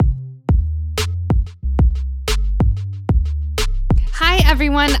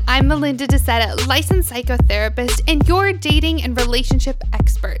everyone, I'm Melinda Dissetta, licensed psychotherapist and your dating and relationship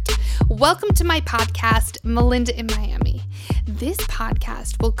expert. Welcome to my podcast, Melinda in Miami. This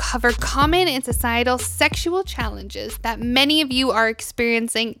podcast will cover common and societal sexual challenges that many of you are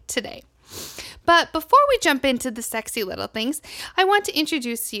experiencing today. But before we jump into the sexy little things, I want to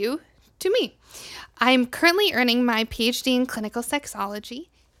introduce you to me. I'm currently earning my PhD in clinical sexology.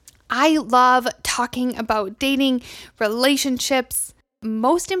 I love talking about dating, relationships.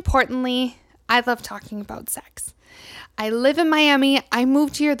 Most importantly, I love talking about sex. I live in Miami. I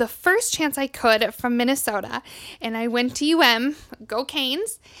moved here the first chance I could from Minnesota, and I went to UM, go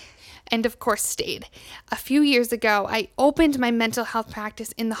Canes, and of course stayed. A few years ago, I opened my mental health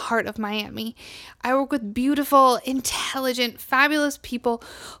practice in the heart of Miami. I work with beautiful, intelligent, fabulous people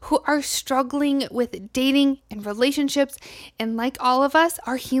who are struggling with dating and relationships, and like all of us,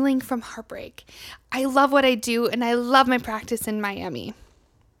 are healing from heartbreak. I love what I do, and I love my practice in Miami.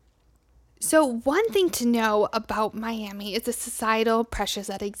 So one thing to know about Miami is the societal pressures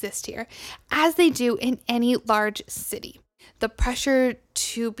that exist here, as they do in any large city. The pressure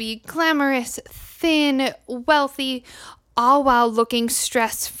to be glamorous, thin, wealthy, all while looking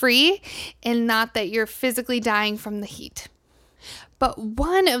stress-free, and not that you're physically dying from the heat. But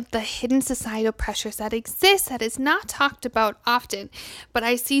one of the hidden societal pressures that exists that is not talked about often, but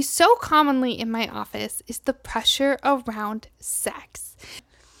I see so commonly in my office, is the pressure around sex.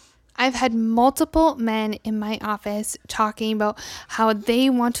 I've had multiple men in my office talking about how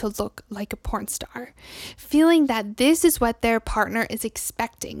they want to look like a porn star, feeling that this is what their partner is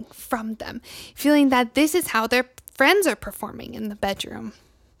expecting from them, feeling that this is how their friends are performing in the bedroom.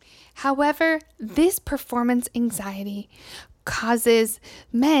 However, this performance anxiety causes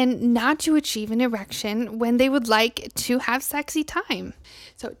men not to achieve an erection when they would like to have sexy time.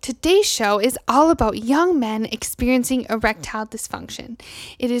 So today's show is all about young men experiencing erectile dysfunction.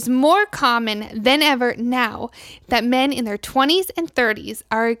 It is more common than ever now that men in their 20s and 30s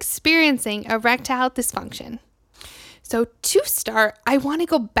are experiencing erectile dysfunction. So to start, I want to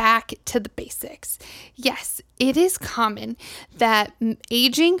go back to the basics. Yes, it is common that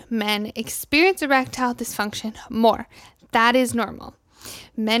aging men experience erectile dysfunction more. That is normal.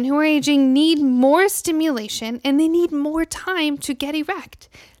 Men who are aging need more stimulation and they need more time to get erect.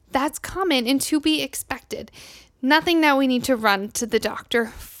 That's common and to be expected. Nothing that we need to run to the doctor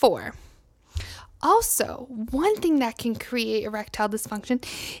for. Also, one thing that can create erectile dysfunction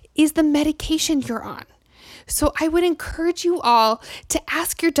is the medication you're on. So I would encourage you all to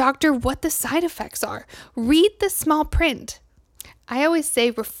ask your doctor what the side effects are. Read the small print. I always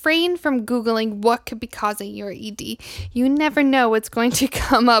say refrain from Googling what could be causing your ED. You never know what's going to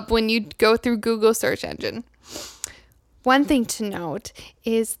come up when you go through Google search engine. One thing to note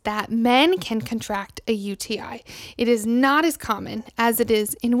is that men can contract a UTI. It is not as common as it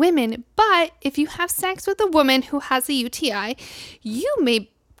is in women, but if you have sex with a woman who has a UTI, you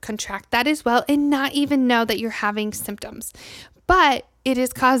may contract that as well and not even know that you're having symptoms, but it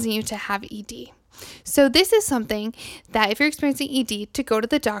is causing you to have ED. So this is something that if you're experiencing ED, to go to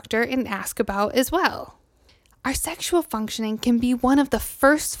the doctor and ask about as well. Our sexual functioning can be one of the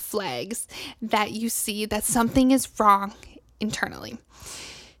first flags that you see that something is wrong internally.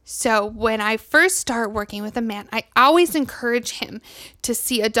 So when I first start working with a man, I always encourage him to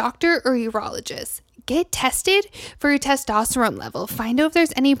see a doctor or urologist. Get tested for your testosterone level. Find out if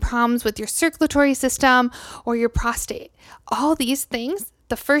there's any problems with your circulatory system or your prostate. All these things,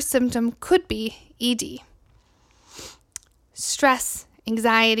 the first symptom could be ED. Stress,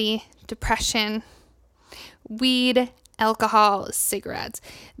 anxiety, depression, weed, alcohol, cigarettes.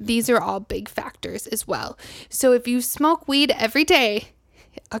 These are all big factors as well. So if you smoke weed every day,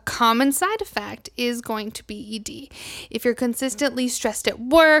 a common side effect is going to be ED. If you're consistently stressed at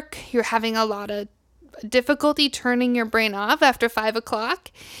work, you're having a lot of difficulty turning your brain off after 5 o'clock,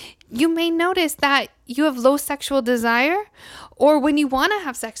 you may notice that you have low sexual desire, or when you want to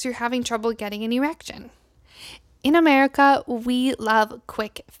have sex, you're having trouble getting an erection. In America, we love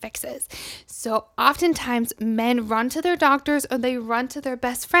quick fixes. So oftentimes men run to their doctors or they run to their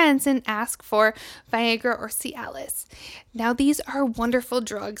best friends and ask for Viagra or Cialis. Now, these are wonderful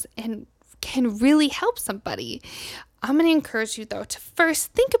drugs and can really help somebody. I'm going to encourage you, though, to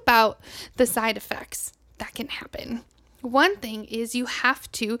first think about the side effects that can happen. One thing is you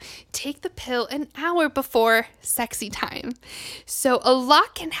have to take the pill an hour before sexy time. So a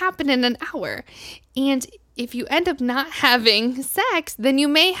lot can happen in an hour. And if you end up not having sex, then you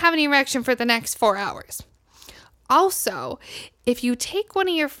may have an erection for the next 4 hours. Also, if you take one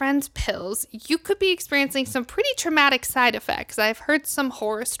of your friend's pills, you could be experiencing some pretty traumatic side effects. I've heard some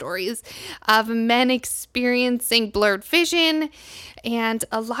horror stories of men experiencing blurred vision and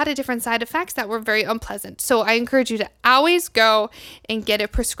a lot of different side effects that were very unpleasant. So I encourage you to always go and get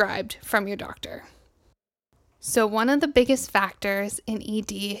it prescribed from your doctor. So one of the biggest factors in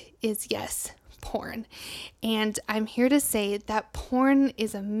ED is, yes, porn. And I'm here to say that porn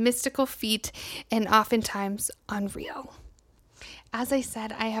is a mystical feat and oftentimes unreal. As I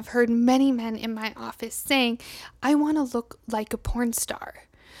said, I have heard many men in my office saying, I want to look like a porn star.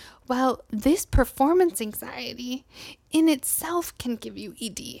 Well, this performance anxiety in itself can give you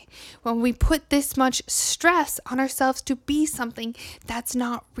ED when we put this much stress on ourselves to be something that's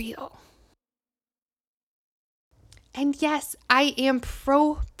not real. And yes, I am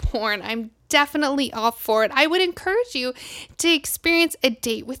pro porn. I'm definitely all for it. I would encourage you to experience a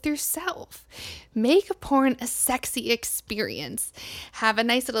date with yourself. Make porn a sexy experience. Have a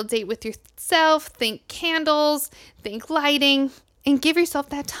nice little date with yourself. Think candles, think lighting, and give yourself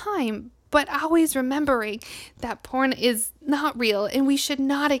that time. But always remembering that porn is not real and we should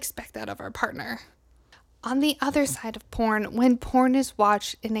not expect that of our partner. On the other side of porn, when porn is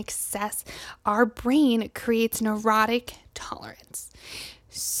watched in excess, our brain creates neurotic tolerance.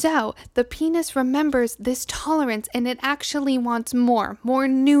 So the penis remembers this tolerance and it actually wants more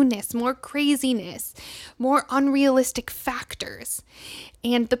newness, more craziness, more unrealistic factors.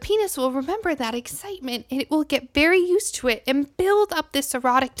 And the penis will remember that excitement and it will get very used to it and build up this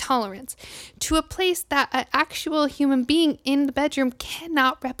erotic tolerance to a place that an actual human being in the bedroom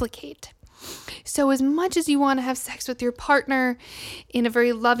cannot replicate. So as much as you want to have sex with your partner in a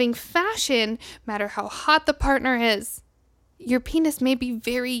very loving fashion, no matter how hot the partner is, your penis may be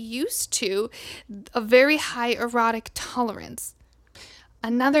very used to a very high erotic tolerance.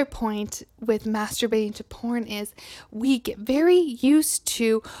 Another point with masturbating to porn is we get very used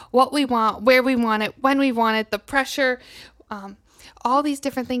to what we want, where we want it, when we want it, the pressure, all these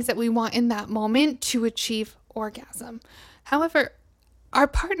different things that we want in that moment to achieve orgasm. However, our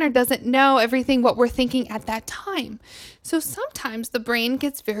partner doesn't know everything what we're thinking at that time. So sometimes the brain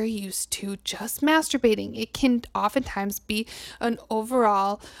gets very used to just masturbating. It can oftentimes be an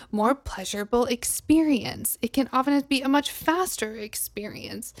overall more pleasurable experience. It can often be a much faster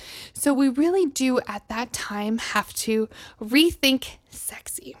experience. So we really do at that time have to rethink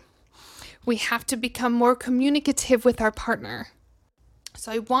sexy. We have to become more communicative with our partner.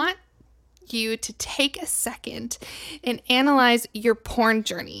 So I want you to take a second and analyze your porn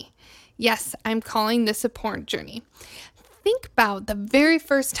journey. Yes, I'm calling this a porn journey. Think about the very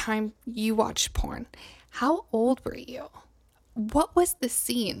first time you watched porn. How old were you? What was the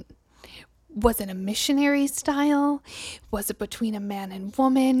scene? Was it a missionary style? Was it between a man and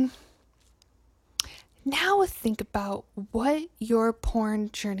woman? Now think about what your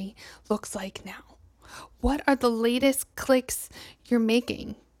porn journey looks like now. What are the latest clicks you're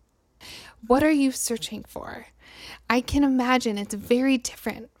making? What are you searching for? I can imagine it's very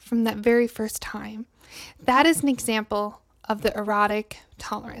different from that very first time. That is an example of the erotic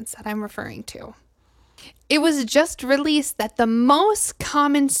tolerance that I'm referring to. It was just released that the most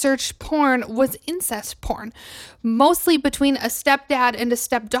common search porn was incest porn, mostly between a stepdad and a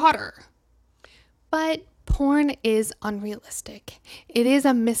stepdaughter. But porn is unrealistic. It is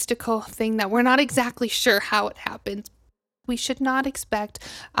a mystical thing that we're not exactly sure how it happens. We should not expect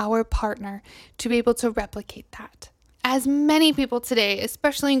our partner to be able to replicate that. As many people today,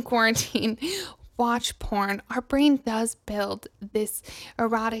 especially in quarantine, watch porn, our brain does build this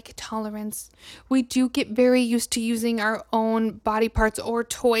erotic tolerance. We do get very used to using our own body parts or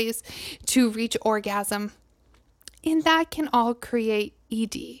toys to reach orgasm. And that can all create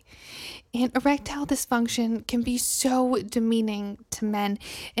ED. And erectile dysfunction can be so demeaning to men,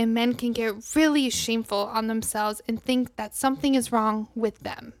 and men can get really shameful on themselves and think that something is wrong with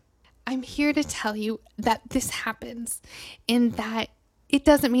them. I'm here to tell you that this happens and that it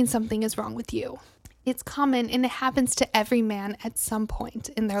doesn't mean something is wrong with you. It's common and it happens to every man at some point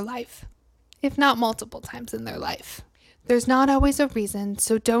in their life, if not multiple times in their life. There's not always a reason,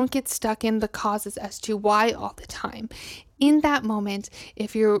 so don't get stuck in the causes as to why all the time. In that moment,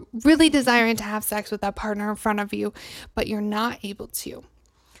 if you're really desiring to have sex with that partner in front of you, but you're not able to,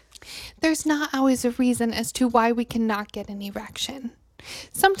 there's not always a reason as to why we cannot get an erection.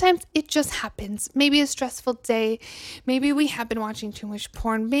 Sometimes it just happens. Maybe a stressful day, maybe we have been watching too much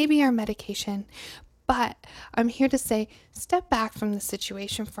porn, maybe our medication. But I'm here to say, step back from the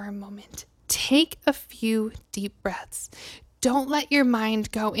situation for a moment. Take a few deep breaths. Don't let your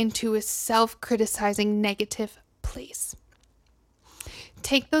mind go into a self-criticizing negative place.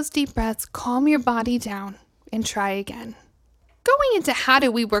 Take those deep breaths, calm your body down, and try again. Going into how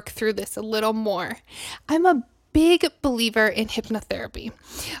do we work through this a little more, I'm a big believer in hypnotherapy.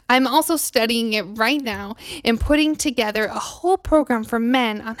 I'm also studying it right now and putting together a whole program for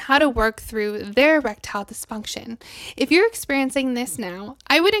men on how to work through their erectile dysfunction. If you're experiencing this now,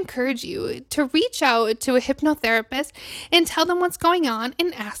 I would encourage you to reach out to a hypnotherapist and tell them what's going on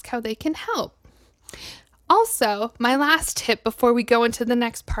and ask how they can help. Also, my last tip before we go into the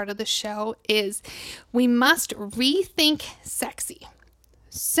next part of the show is we must rethink sexy.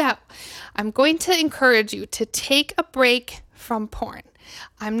 So, I'm going to encourage you to take a break from porn.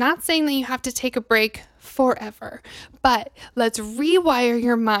 I'm not saying that you have to take a break forever, but let's rewire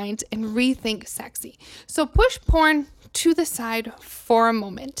your mind and rethink sexy. So push porn to the side for a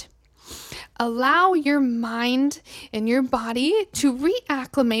moment. Allow your mind and your body to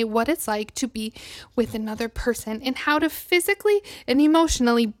reacclimate what it's like to be with another person and how to physically and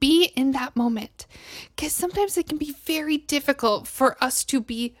emotionally be in that moment. Because sometimes it can be very difficult for us to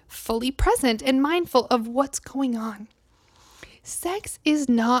be fully present and mindful of what's going on. Sex is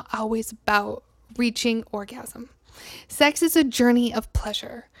not always about reaching orgasm. Sex is a journey of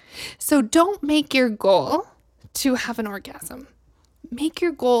pleasure. So don't make your goal to have an orgasm. Make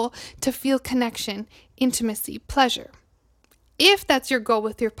your goal to feel connection, intimacy, pleasure. If that's your goal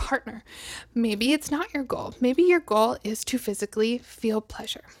with your partner, maybe it's not your goal. Maybe your goal is to physically feel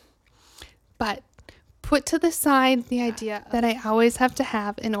pleasure. But put to the side the idea that I always have to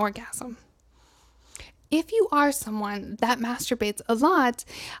have an orgasm. If you are someone that masturbates a lot,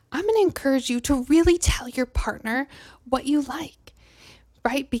 I'm going to encourage you to really tell your partner what you like,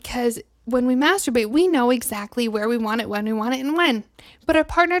 right? Because when we masturbate, we know exactly where we want it, when we want it, and when. But our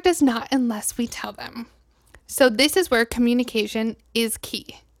partner does not unless we tell them. So this is where communication is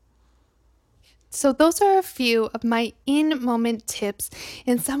key. So those are a few of my in-moment tips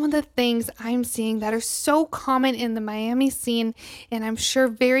and some of the things I'm seeing that are so common in the Miami scene, and I'm sure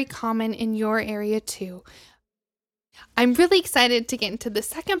very common in your area too. I'm really excited to get into the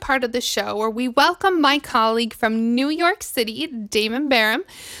second part of the show where we welcome my colleague from New York City, Damon Barham,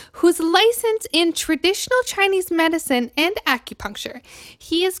 who's licensed in traditional Chinese medicine and acupuncture.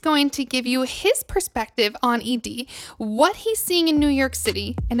 He is going to give you his perspective on ED, what he's seeing in New York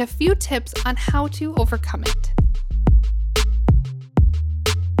City, and a few tips on how to overcome it.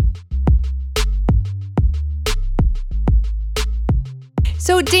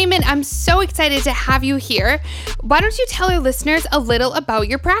 So Damon, I'm so excited to have you here. Why don't you tell our listeners a little about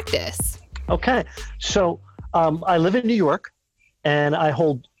your practice? Okay. So I live in New York and I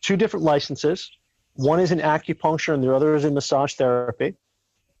hold two different licenses. One is in acupuncture and the other is in massage therapy.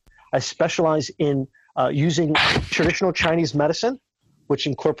 I specialize in using traditional Chinese medicine, which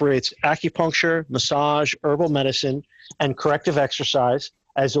incorporates acupuncture, massage, herbal medicine, and corrective exercise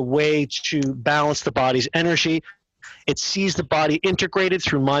as a way to balance the body's energy. It sees the body integrated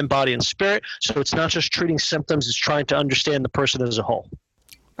through mind, body, and spirit. So it's not just treating symptoms, it's trying to understand the person as a whole.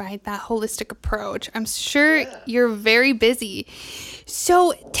 Right, that holistic approach. I'm sure you're very busy.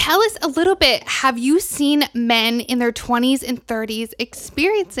 So tell us a little bit, have you seen men in their 20s and 30s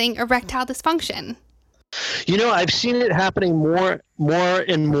experiencing erectile dysfunction? You know, I've seen it happening more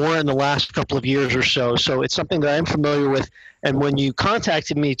and more in the last couple of years or so. So it's something that I'm familiar with. And when you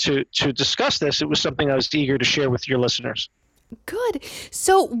contacted me to discuss this, it was something I was eager to share with your listeners. Good.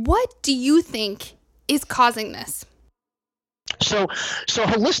 So what do you think is causing this? So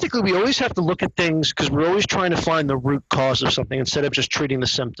holistically, we always have to look at things because we're always trying to find the root cause of something instead of just treating the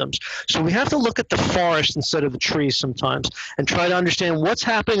symptoms. So we have to look at the forest instead of the trees sometimes and try to understand what's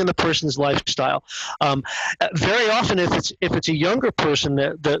happening in the person's lifestyle. Very often, if it's a younger person,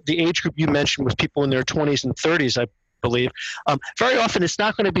 the age group you mentioned was people in their 20s and 30s, I believe, very often it's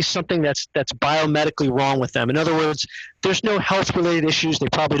not going to be something that's biomedically wrong with them. In other words, there's no health-related issues. They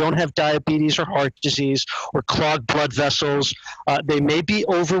probably don't have diabetes or heart disease or clogged blood vessels. They may be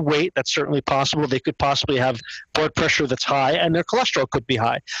overweight. That's certainly possible. They could possibly have blood pressure that's high, and their cholesterol could be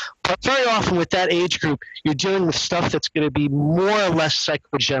high. But very often with that age group, you're dealing with stuff that's going to be more or less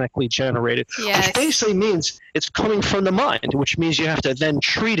psychogenically generated, Yes. Which basically means it's coming from the mind, which means you have to then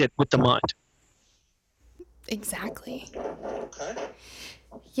treat it with the mind. Exactly. Okay.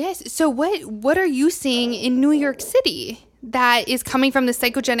 Yes. So what are you seeing in New York City that is coming from the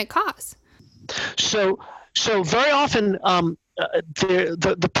psychogenic cause? So very often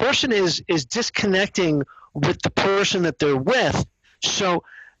the person is disconnecting with the person that they're with. So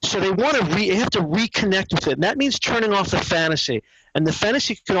they want to they have to reconnect with it, and that means turning off the fantasy. And the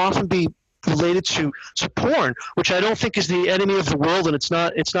fantasy can often be related to porn, which I don't think is the enemy of the world, and it's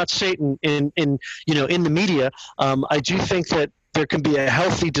not Satan in the media. I do think that there can be a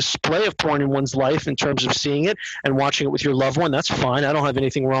healthy display of porn in one's life in terms of seeing it and watching it with your loved one. That's fine. I don't have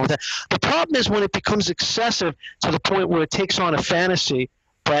anything wrong with that. The problem is when it becomes excessive to the point where it takes on a fantasy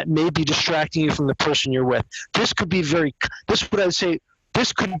that may be distracting you from the person you're with. This could be very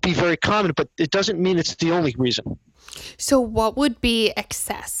common, but it doesn't mean it's the only reason. So what would be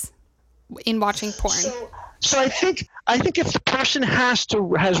excess in watching porn? So I think if the person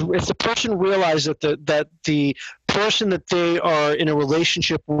if the person realizes that the person that they are in a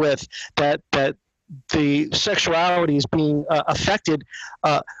relationship with, that the sexuality is being affected,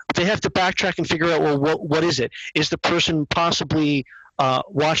 they have to backtrack and figure out, well, what is it? Is the person possibly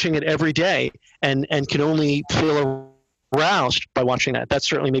watching it every day and can only feel aroused by watching that? That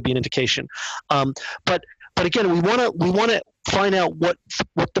certainly may be an indication. But again, we want to find out what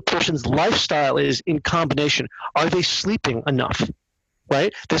the person's lifestyle is in combination. Are they sleeping enough?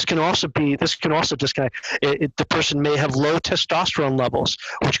 Right. This can also disconnect. The person may have low testosterone levels,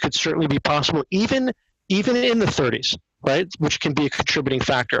 which could certainly be possible, even in the 30s. Right, which can be a contributing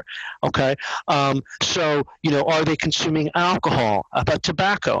factor. Okay, so are they consuming alcohol,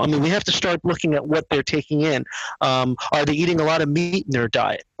 tobacco? I mean, we have to start looking at what they're taking in. Are they eating a lot of meat in their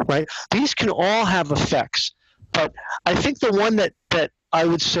diet? Right, these can all have effects. But I think the one that I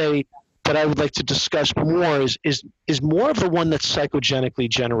would say that I would like to discuss more is more of the one that's psychogenically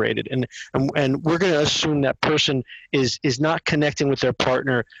generated, and we're going to assume that person is not connecting with their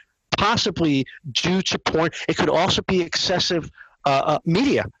partner, possibly due to porn. It could also be excessive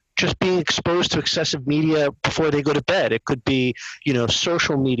media, just being exposed to excessive media before they go to bed. It could be,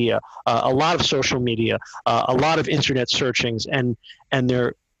 social media, a lot of social media, a lot of internet searchings, and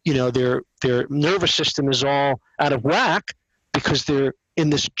their nervous system is all out of whack because they're in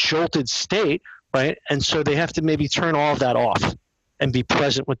this jolted state, right? And so they have to maybe turn all of that off and be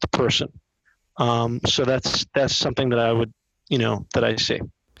present with the person. So that's something that I would, that I see.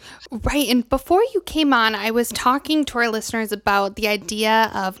 Right. And before you came on, I was talking to our listeners about the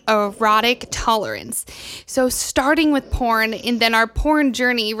idea of erotic tolerance. So starting with porn and then our porn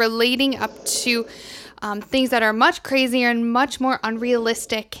journey relating up to things that are much crazier and much more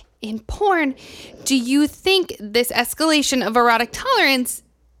unrealistic in porn. Do you think this escalation of erotic tolerance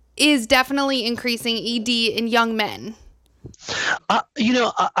is definitely increasing ED in young men?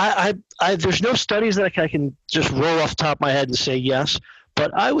 There's no studies that I can just roll off the top of my head and say yes.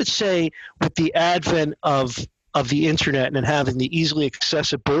 But I would say with the advent of the internet and having the easily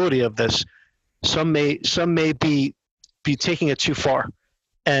accessibility of this, some may be taking it too far,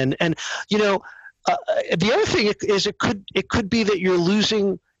 and the other thing is it could be that you're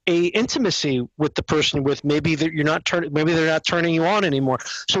losing a intimacy with the person with maybe that maybe they're not turning you on anymore.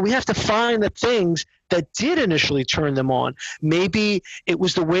 So we have to find the things that did initially turn them on. Maybe it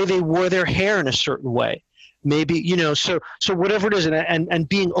was the way they wore their hair in a certain way. Maybe, so whatever it is, and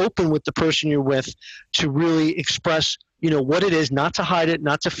being open with the person you're with to really express, what it is, not to hide it,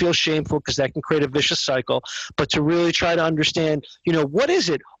 not to feel shameful, because that can create a vicious cycle, but to really try to understand, what is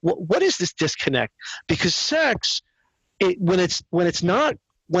it? What is this disconnect? Because sex, when it's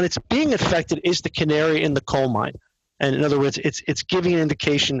being affected, is the canary in the coal mine. And in other words, it's giving an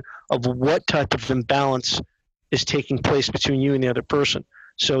indication of what type of imbalance is taking place between you and the other person.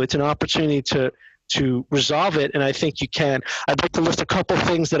 So it's an opportunity to resolve it, and I think you can. I'd like to list a couple of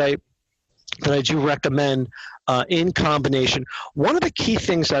things that I do recommend in combination. One of the key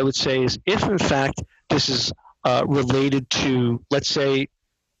things I would say is if, in fact, this is related to, let's say,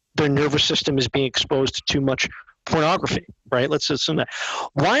 their nervous system is being exposed to too much pornography, right? Let's assume that.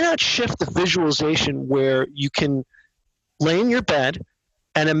 Why not shift the visualization where you can lay in your bed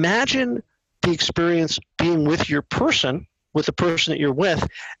and imagine the experience being with the person that you're with,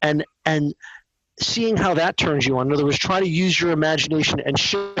 and seeing how that turns you on. In other words, try to use your imagination and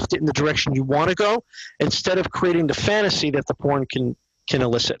shift it in the direction you want to go instead of creating the fantasy that the porn can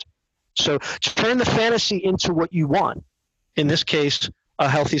elicit. So turn the fantasy into what you want. In this case, a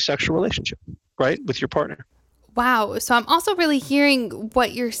healthy sexual relationship, right, with your partner. Wow. So I'm also really hearing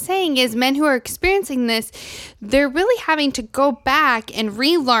what you're saying is men who are experiencing this, they're really having to go back and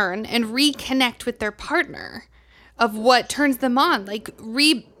relearn and reconnect with their partner of what turns them on, like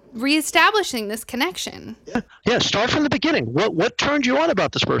reestablishing this connection. Yeah. Start from the beginning. What turned you on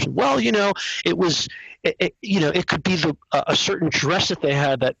about this person? Well, it was, it could be a certain dress that they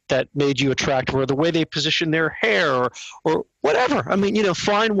had that made you attractive, or the way they positioned their hair, or whatever. I mean,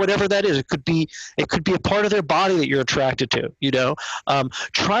 find whatever that is. It could be a part of their body that you're attracted to.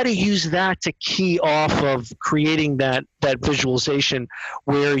 Try to use that to key off of creating that visualization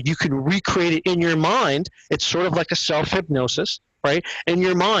where you can recreate it in your mind. It's sort of like a self-hypnosis, right, in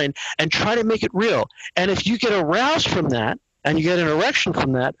your mind, and try to make it real. And if you get aroused from that, and you get an erection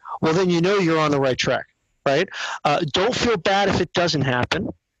from that, well, then you know you're on the right track, right? Don't feel bad if it doesn't happen,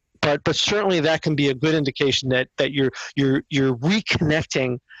 but certainly that can be a good indication that you're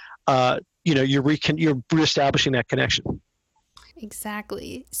reconnecting, you're reestablishing that connection.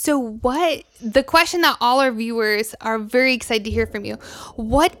 Exactly. So the question that all our viewers are very excited to hear from you,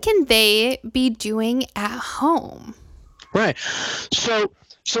 what can they be doing at home? Right. So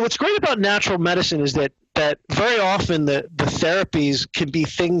what's great about natural medicine is that very often the therapies can be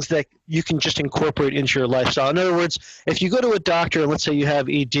things that you can just incorporate into your lifestyle. In other words, if you go to a doctor and let's say you have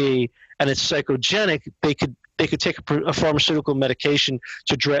ED and it's psychogenic, they could take a pharmaceutical medication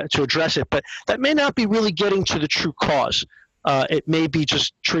to address it, but that may not be really getting to the true cause. It may be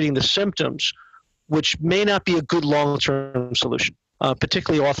just treating the symptoms, which may not be a good long-term solution,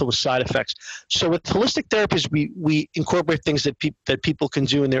 particularly also with side effects. So with holistic therapies, we incorporate things that people can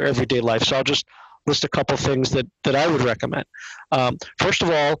do in their everyday life. So I'll just list a couple things that I would recommend. First of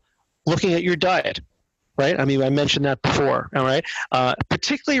all, looking at your diet, right? I mean, I mentioned that before, all right?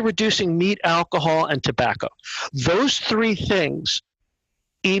 Particularly reducing meat, alcohol, and tobacco. Those three things,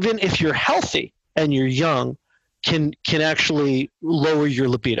 even if you're healthy and you're young, can actually lower your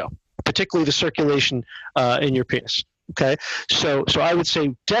libido, particularly the circulation in your penis. Okay, so I would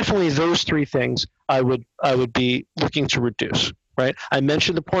say definitely those three things I would be looking to reduce. Right, I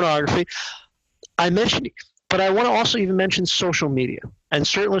mentioned the pornography. But I want to also even mention social media, and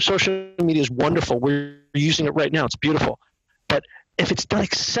certainly social media is wonderful. We're using it right now; it's beautiful. But if it's done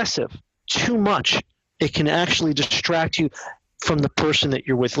excessive, too much, it can actually distract you from the person that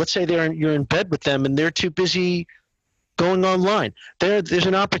you're with. Let's say you're in bed with them and they're too busy going online. There's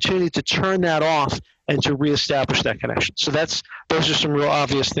an opportunity to turn that off and to reestablish that connection. So those are some real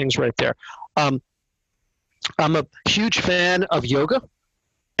obvious things right there. I'm a huge fan of yoga,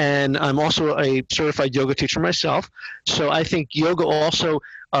 and I'm also a certified yoga teacher myself. So I think yoga also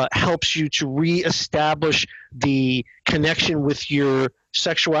helps you to reestablish the connection with your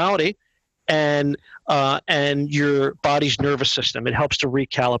sexuality and your body's nervous system. It helps to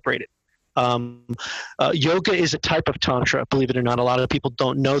recalibrate it. Yoga is a type of tantra, believe it or not. A lot of people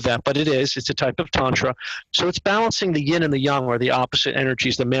don't know that, but it's a type of tantra. So it's balancing the yin and the yang, or the opposite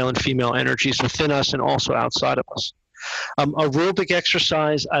energies, the male and female energies within us and also outside of us. Aerobic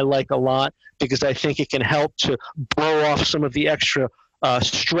exercise I like a lot because I think it can help to blow off some of the extra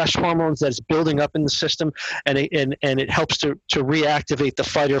stress hormones that's building up in the system, and it helps to reactivate the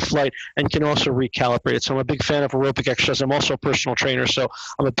fight or flight, and can also recalibrate it. So I'm a big fan of aerobic exercise. I'm also a personal trainer, so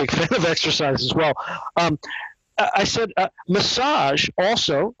I'm a big fan of exercise as well. I said massage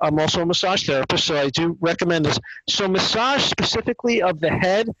also. I'm also a massage therapist, so I do recommend this. So massage specifically of the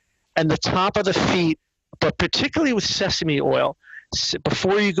head and the top of the feet, but particularly with sesame oil.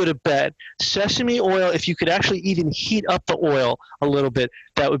 Before you go to bed, sesame oil, if you could actually even heat up the oil a little bit,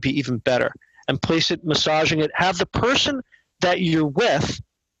 that would be even better. And place it, massaging it. Have the person that you're with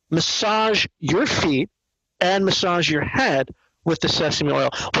massage your feet and massage your head with the sesame oil.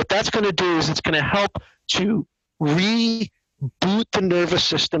 What that's going to do is it's going to help to reboot the nervous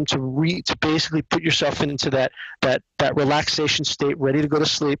system, to basically put yourself into that relaxation state, ready to go to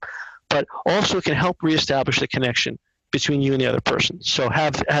sleep, but also it can help reestablish the connection between you and the other person. So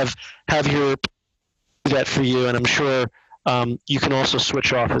have your do that for you, and I'm sure you can also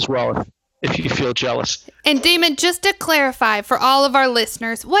switch off as well if you feel jealous. And Damon, just to clarify for all of our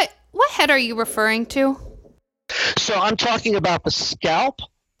listeners, what head are you referring to? So I'm talking about the scalp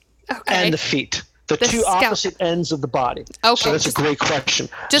and the feet. The two opposite ends of the body. Okay. So that's a great question.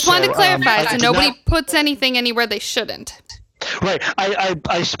 Just wanted to clarify so nobody puts anything anywhere they shouldn't. Right.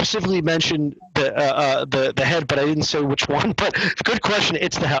 I specifically mentioned the head, but I didn't say which one. But good question.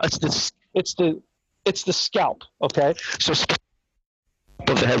 It's the scalp. Okay. So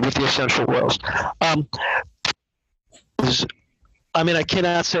of the head with the essential oils. I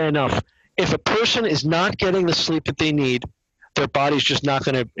cannot say enough. If a person is not getting the sleep that they need, their body's just not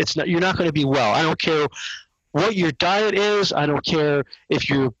going to. You're not going to be well. I don't care what your diet is. I don't care if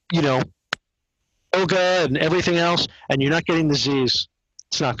you're yoga and everything else, and you're not getting the Z's.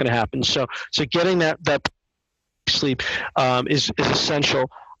 It's not going to happen. So getting that sleep is essential.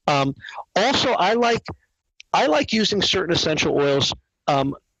 Also, I like using certain essential oils.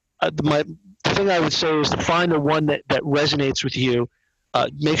 The thing I would say is to find the one that resonates with you.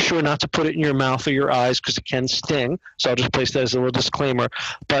 Make sure not to put it in your mouth or your eyes because it can sting. So I'll just place that as a little disclaimer.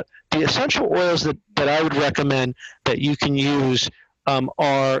 But the essential oils that I would recommend that you can use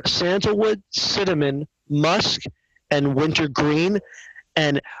are sandalwood, cinnamon, musk, and wintergreen.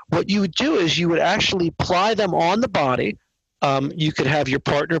 And what you would do is you would actually apply them on the body. You could have your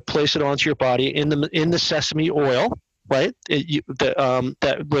partner place it onto your body in the sesame oil, right?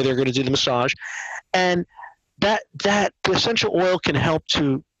 That where they're going to do the massage, and that the essential oil can help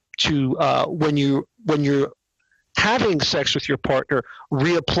to when you're having sex with your partner,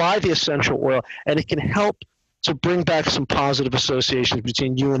 reapply the essential oil, and it can help to bring back some positive associations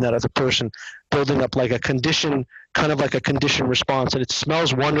between you and that other person, building up like a condition, kind of like a conditioned response. And it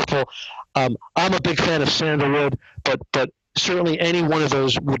smells wonderful. I'm a big fan of sandalwood, but certainly any one of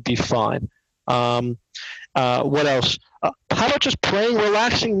those would be fine. What else? How about just playing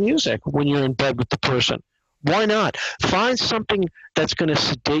relaxing music when you're in bed with the person? Why not? Find something that's going to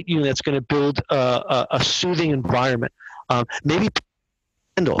sedate you, that's going to build a soothing environment. Maybe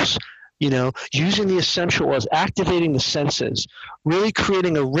candles, using the essential oils, activating the senses, really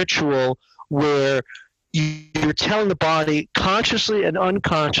creating a ritual where you're telling the body consciously and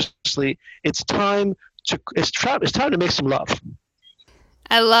unconsciously it's time to make some love.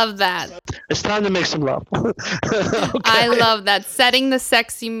 I love that. It's time to make some love. Okay. I love that. Setting the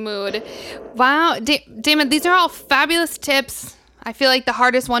sexy mood. Wow. Damon, these are all fabulous tips. I feel like the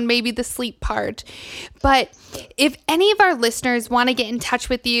hardest one may be the sleep part. But if any of our listeners want to get in touch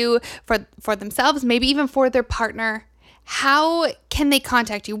with you for themselves, maybe even for their partner, how can they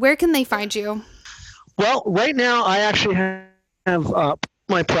contact you? Where can they find you? Well, right now I actually have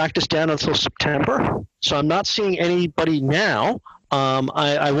my practice down until September. So I'm not seeing anybody now.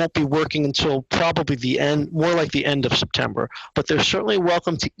 I won't be working until probably more like the end of September. But they're certainly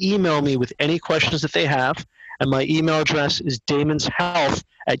welcome to email me with any questions that they have. And my email address is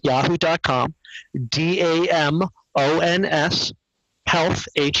damonshealth@yahoo.com, DAMONS health,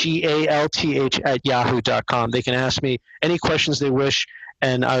 HEALTH @yahoo.com. They can ask me any questions they wish,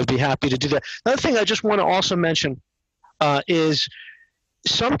 and I would be happy to do that. Another thing I just want to also mention is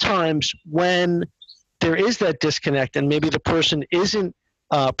sometimes when there is that disconnect and maybe the person isn't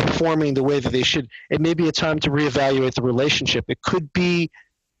performing the way that they should, it may be a time to reevaluate the relationship. It could be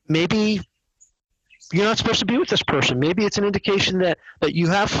maybe you're not supposed to be with this person. Maybe it's an indication that you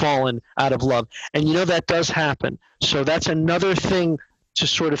have fallen out of love, and that does happen. So that's another thing to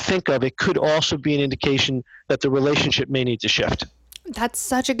sort of think of. It could also be an indication that the relationship may need to shift. That's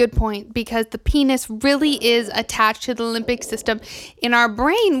such a good point, because the penis really is attached to the limbic system in our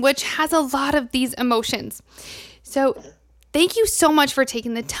brain, which has a lot of these emotions. So thank you so much for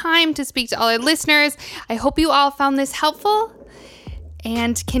taking the time to speak to all our listeners. I hope you all found this helpful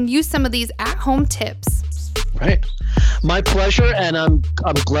and can use some of these at-home tips. Right. My pleasure, and I'm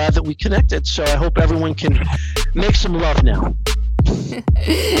glad that we connected. So I hope everyone can make some love now.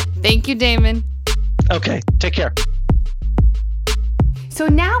 Thank you, Damon. Okay, take care. So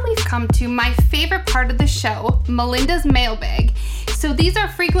now we've come to my favorite part of the show, Melinda's mailbag. So these are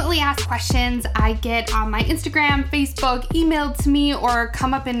frequently asked questions I get on my Instagram, Facebook, emailed to me, or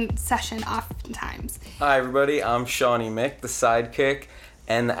come up in session oftentimes. Hi everybody, I'm Shawnee Mick, the sidekick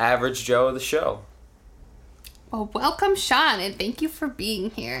and the average Joe of the show. Well, welcome Sean, and thank you for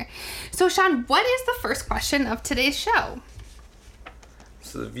being here. So Sean, what is the first question of today's show?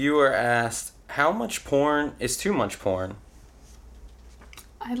 So the viewer asked, how much porn is too much porn?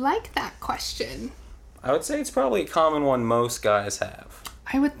 I like that question. I would say it's probably a common one most guys have.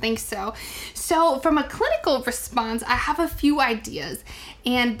 I would think so. So from a clinical response, I have a few ideas.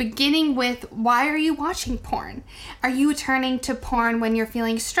 And beginning with, why are you watching porn? Are you turning to porn when you're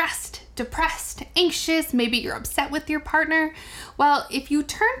feeling stressed, depressed, anxious? Maybe you're upset with your partner? Well, if you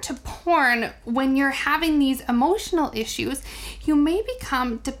turn to porn when you're having these emotional issues, you may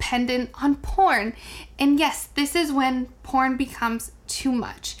become dependent on porn. And yes, this is when porn becomes too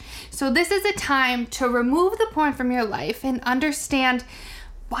much. So this is a time to remove the porn from your life and understand,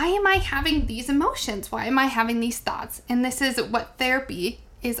 why am I having these emotions? Why am I having these thoughts? And this is what therapy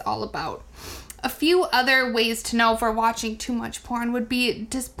is all about. A few other ways to know if we're watching too much porn would be,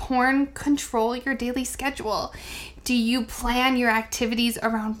 does porn control your daily schedule? Do you plan your activities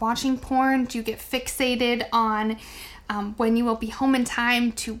around watching porn? Do you get fixated on when you will be home in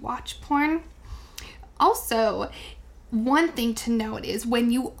time to watch porn? Also, one thing to note is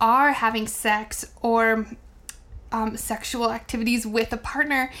when you are having sex or sexual activities with a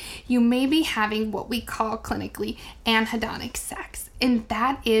partner, you may be having what we call clinically anhedonic sex. And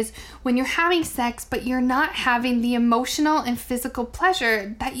that is when you're having sex, but you're not having the emotional and physical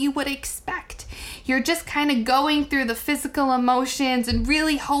pleasure that you would expect. You're just kind of going through the physical emotions and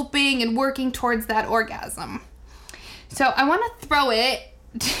really hoping and working towards that orgasm. So I want to throw it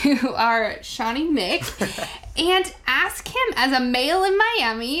to our Shawnee Mick and ask him, as a male in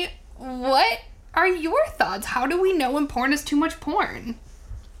Miami, what are your thoughts? How do we know when porn is too much porn?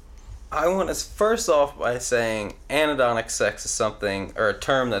 I want to first off by saying anhedonic sex is something, or a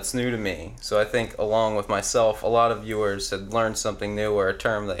term that's new to me. So I think along with myself, a lot of viewers had learned something new or a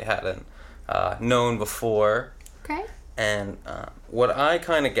term they hadn't known before. Okay. And what I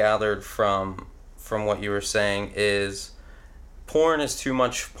kind of gathered from what you were saying is porn is too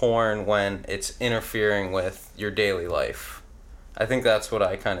much porn when it's interfering with your daily life. I think that's what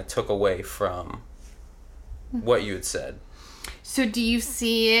I kind of took away from what you had said. So do you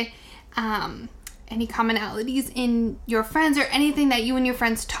see any commonalities in your friends or anything that you and your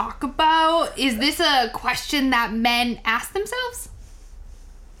friends talk about? Is this a question that men ask themselves?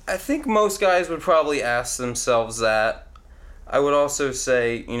 I think most guys would probably ask themselves that. I would also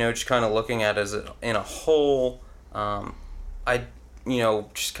say, just kind of looking at it in a whole, just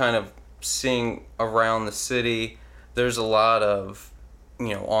kind of seeing around the city, there's a lot of,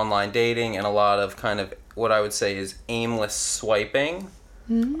 online dating and a lot of kind of what I would say is aimless swiping.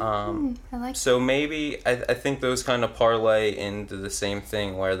 I like So maybe I think those kind of parlay into the same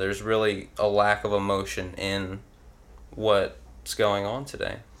thing where there's really a lack of emotion in what's going on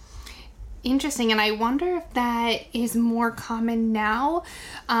today. Interesting, and I wonder if that is more common now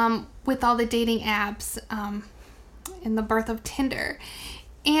with all the dating apps and the birth of Tinder.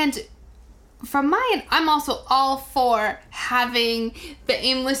 And from my end, I'm also all for having the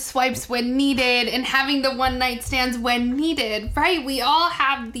aimless swipes when needed and having the one night stands when needed, right? We all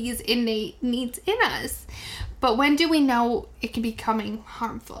have these innate needs in us. But when do we know it can be becoming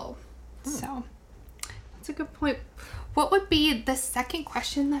harmful? So that's a good point. What would be the second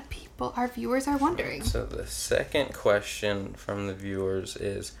question that our viewers are wondering? So the second question from the viewers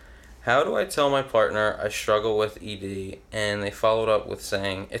is, how do I tell my partner I struggle with ED? And they followed up with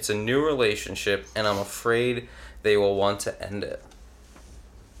saying, it's a new relationship and I'm afraid they will want to end it.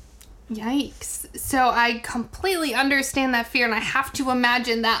 Yikes. So I completely understand that fear, and I have to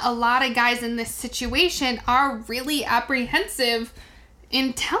imagine that a lot of guys in this situation are really apprehensive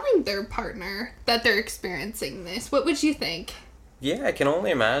in telling their partner that they're experiencing this. What would you think? Yeah, I can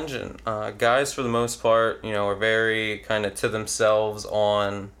only imagine. Guys, for the most part, are very kind of to themselves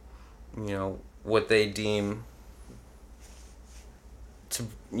on, what they deem to,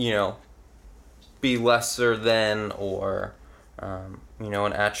 be lesser than or,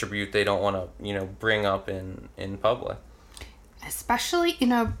 an attribute they don't want to, bring up in public. Especially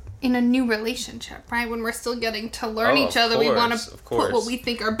in a new relationship, right? When we're still getting to learn each other, we want to put what we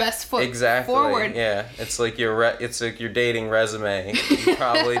think are best foot forward. Yeah, it's like your dating resume. You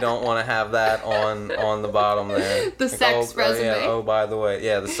probably don't want to have that on the bottom there. The sex resume. Oh, by the way,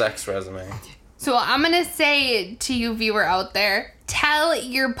 the sex resume. So I'm gonna say to you, viewer out there, tell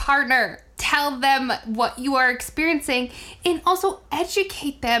your partner. Tell them what you are experiencing and also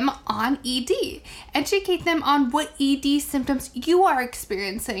educate them on ED. Educate them on what ED symptoms you are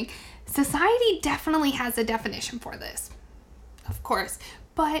experiencing. Society definitely has a definition for this, of course,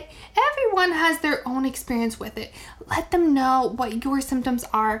 but everyone has their own experience with it. Let them know what your symptoms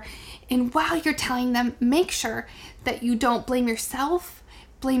are, and while you're telling them, make sure that you don't blame yourself,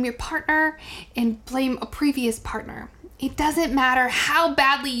 blame your partner, and blame a previous partner. It doesn't matter how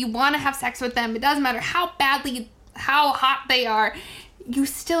badly you want to have sex with them. It doesn't matter how hot they are. You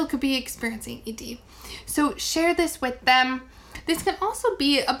still could be experiencing ED. So share this with them. This can also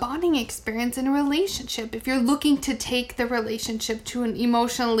be a bonding experience in a relationship if you're looking to take the relationship to an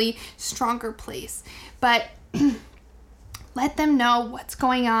emotionally stronger place. But let them know what's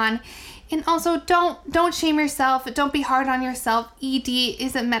going on. And also don't shame yourself. Don't be hard on yourself. ED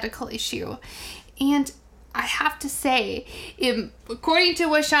is a medical issue. And I have to say, according to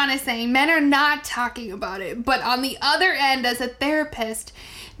what Sean is saying, men are not talking about it. But on the other end, as a therapist,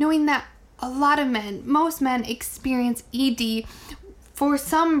 knowing that a lot of men, most men experience ED for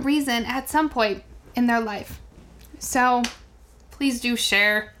some reason at some point in their life. So please do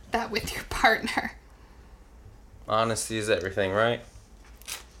share that with your partner. Honesty is everything, right?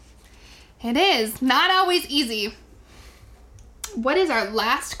 It is. Not always easy. What is our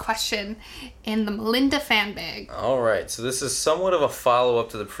last question in the Melinda fan bag? All right, so this is somewhat of a follow-up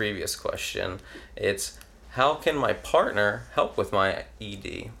to the previous question. It's, how can my partner help with my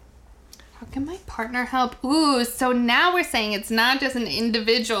ED? How can my partner help? Ooh, so now we're saying it's not just an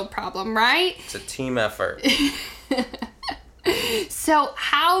individual problem, right? It's a team effort. So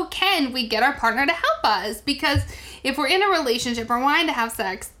how can we get our partner to help us? Because if we're in a relationship or wanting to have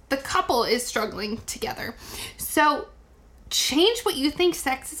sex, the couple is struggling together. So change what you think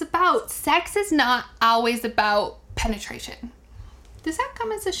sex is about. Sex is not always about penetration. Does that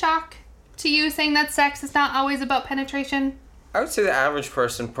come as a shock to you, saying that sex is not always about penetration? I would say the average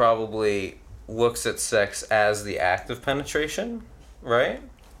person probably looks at sex as the act of penetration, right?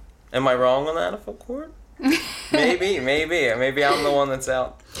 Am I wrong on that, a full cord? Maybe I'm the one that's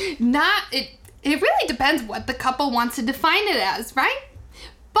out. It really depends what the couple wants to define it as, right?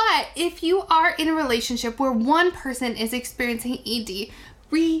 But if you are in a relationship where one person is experiencing ED,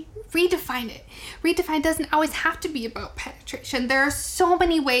 redefine it. Redefine doesn't always have to be about penetration. There are so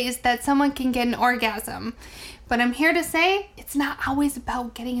many ways that someone can get an orgasm. But I'm here to say it's not always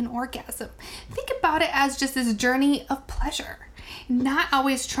about getting an orgasm. Think about it as just this journey of pleasure, not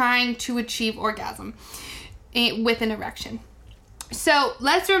always trying to achieve orgasm with an erection. So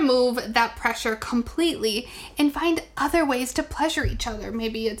let's remove that pressure completely and find other ways to pleasure each other.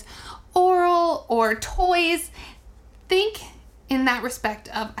 Maybe it's oral or toys. Think in that respect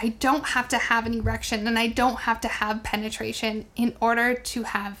of, I don't have to have an erection and I don't have to have penetration in order to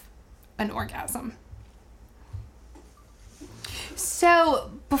have an orgasm.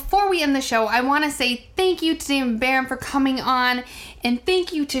 So before we end the show, I want to say thank you to Damon Barron for coming on, and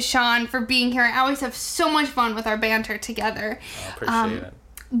thank you to Sean for being here. I always have so much fun with our banter together. I appreciate it.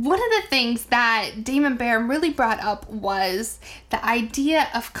 One of the things that Damon Barron really brought up was the idea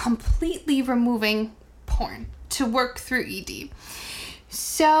of completely removing porn to work through ED.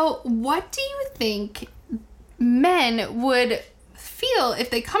 So what do you think men would feel if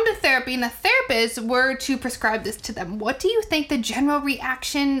they come to therapy and a therapist were to prescribe this to them? What do you think the general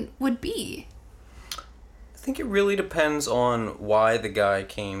reaction would be? I think it really depends on why the guy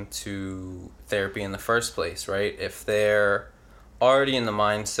came to therapy in the first place, right? If they're already in the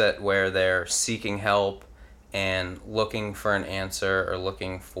mindset where they're seeking help and looking for an answer or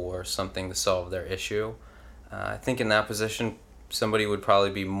looking for something to solve their issue, I think in that position somebody would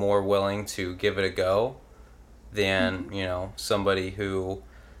probably be more willing to give it a go than, somebody who,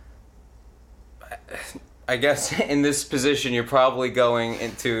 I guess in this position, you're probably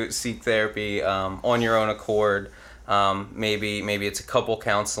going to seek therapy on your own accord. Maybe it's a couple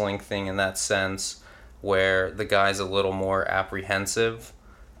counseling thing in that sense, where the guy's a little more apprehensive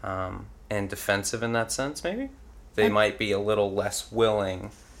and defensive in that sense, maybe. They might be a little less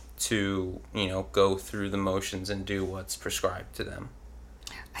willing to, go through the motions and do what's prescribed to them.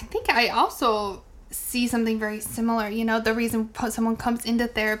 I think I also see something very similar. The reason someone comes into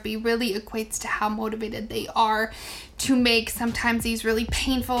therapy really equates to how motivated they are to make sometimes these really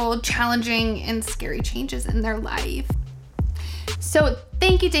painful, challenging, and scary changes in their life. So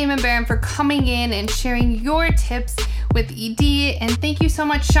thank you, Damon Barron, for coming in and sharing your tips with ED, and thank you so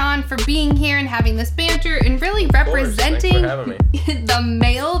much, Sean, for being here and having this banter and really representing the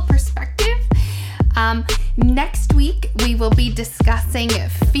male perspective. Next week, we will be discussing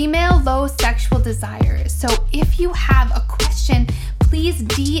female low sexual desire. So if you have a question, please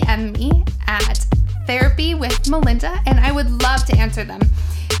DM me at Therapy with Melinda, and I would love to answer them.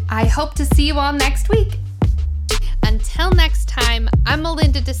 I hope to see you all next week. Until next time, I'm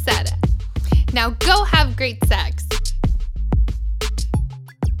Melinda DeSeta. Now go have great sex.